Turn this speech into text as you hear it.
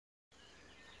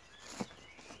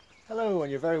Hello,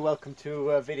 and you're very welcome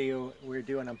to a video we're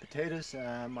doing on potatoes.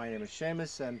 My name is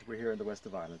Seamus and we're here in the west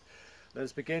of Ireland. Let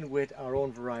us begin with our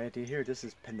own variety here. This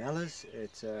is Pinellas.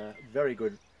 It's a very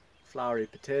good flowery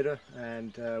potato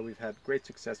and we've had great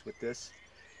success with this.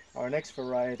 Our next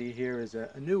variety here is a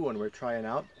new one we're trying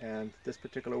out, and this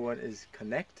particular one is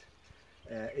Connect.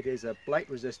 It is a blight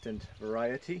resistant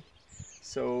variety,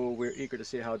 so we're eager to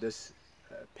see how this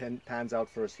pans out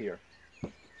for us here.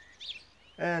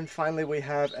 And finally we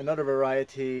have another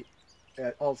variety,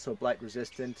 also blight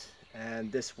resistant,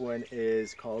 and this one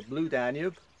is called Blue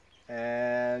Danube,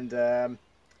 and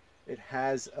it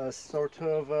has a sort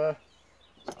of a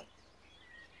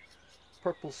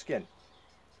purple skin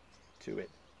to it,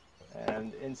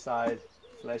 and inside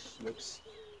flesh looks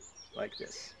like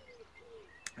this.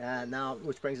 And now,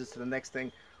 which brings us to the next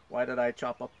thing. Why did I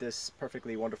chop up this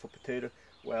perfectly wonderful potato?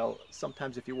 Well,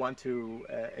 sometimes if you want to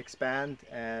expand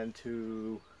and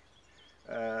to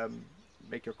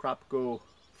make your crop go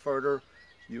further,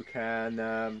 you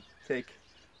can take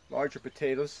larger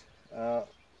potatoes,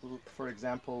 for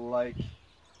example like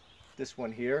this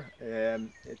one here.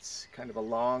 It's kind of a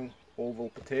long oval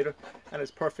potato and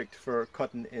it's perfect for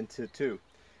cutting into two.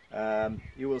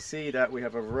 You will see that we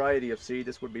have a variety of seed.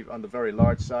 This would be on the very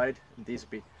large side, and these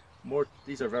would be more,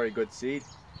 these are very good seed.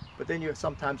 But then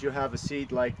sometimes you have a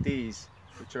seed like these,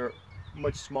 which are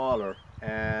much smaller,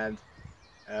 and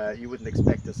you wouldn't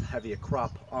expect as heavy a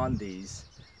crop on these,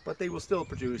 but they will still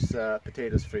produce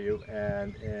potatoes for you,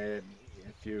 and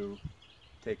if you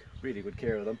take really good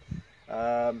care of them.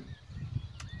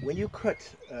 When you cut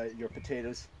your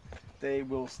potatoes, they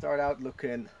will start out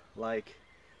looking like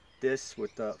this,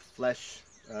 with the flesh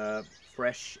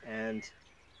fresh and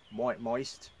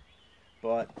moist,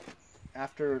 but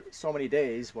after so many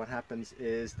days what happens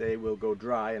is they will go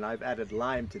dry, and I've added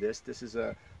lime to this. This is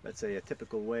a, let's say, a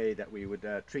typical way that we would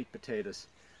treat potatoes.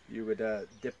 You would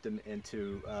dip them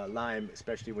into lime,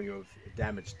 especially when you have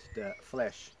damaged the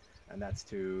flesh, and that's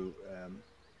to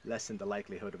lessen the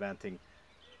likelihood of anything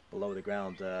below the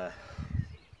ground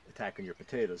attacking your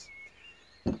potatoes.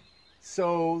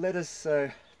 So let us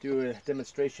do a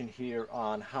demonstration here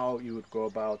on how you would go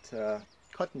about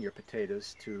cutting your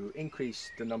potatoes to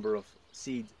increase the number of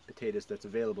seed potatoes that's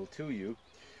available to you.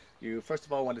 You first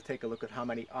of all want to take a look at how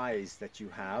many eyes that you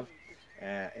have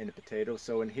in a potato.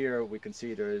 So in here we can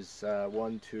see there's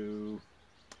 1, 2,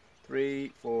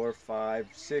 3, 4, 5,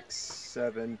 6,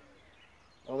 7.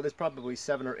 Oh, there's probably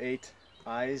 7 or 8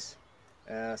 eyes.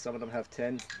 Some of them have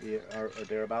 10 or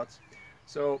thereabouts.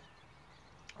 So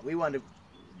we want to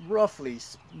roughly,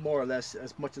 more or less,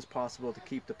 as much as possible to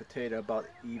keep the potato about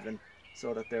even,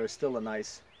 so that there is still a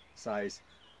nice size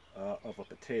of a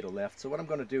potato left. So what I'm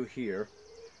going to do here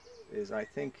is I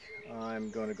think I'm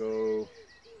going to go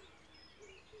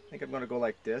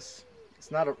like this.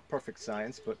 It's not a perfect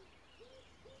science, but,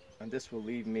 and this will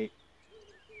leave me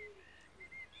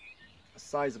a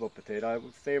sizable potato. I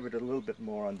would favor it a little bit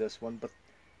more on this one, but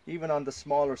even on the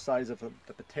smaller size of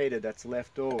the potato that's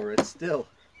left over, it's still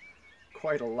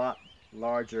quite a lot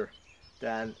larger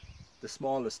than the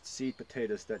smallest seed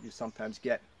potatoes that you sometimes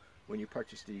get when you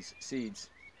purchase these seeds.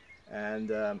 And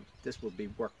this will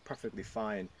work perfectly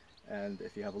fine, and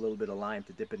if you have a little bit of lime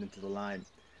to dip it into the lime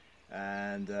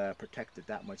and protect it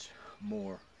that much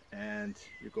more. And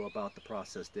you go about the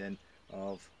process then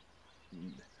of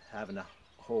having a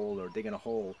hole, or digging a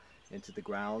hole into the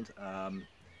ground.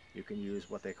 You can use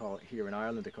what they call, here in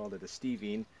Ireland they call it a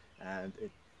stevine, and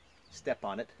step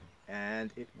on it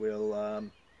and it will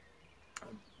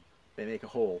they make a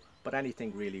hole. But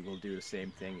anything really will do the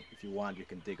same thing. If you want, you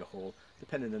can dig a hole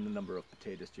depending on the number of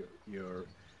potatoes you're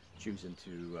choosing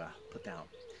to put down.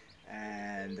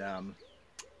 And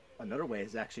another way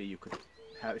is, actually, you could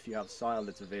have, if you have soil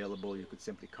that's available, you could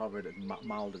simply cover it and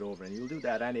mold it over, and you'll do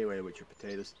that anyway with your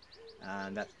potatoes,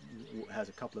 and that has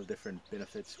a couple of different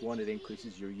benefits. One, it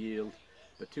increases your yield,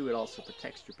 but two, it also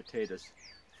protects your potatoes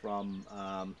from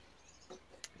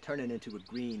turning into a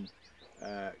green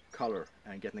color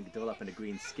and developing a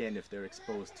green skin if they're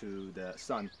exposed to the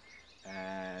sun,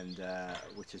 and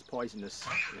which is poisonous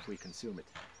if we consume it.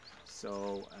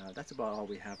 So that's about all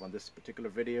we have on this particular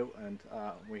video, and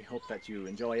we hope that you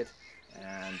enjoy it,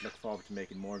 and look forward to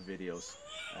making more videos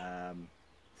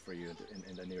for you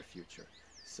in the near future.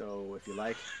 So if you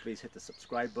like, please hit the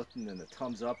subscribe button and the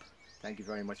thumbs up. Thank you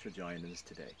very much for joining us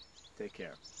today. Take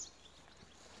care.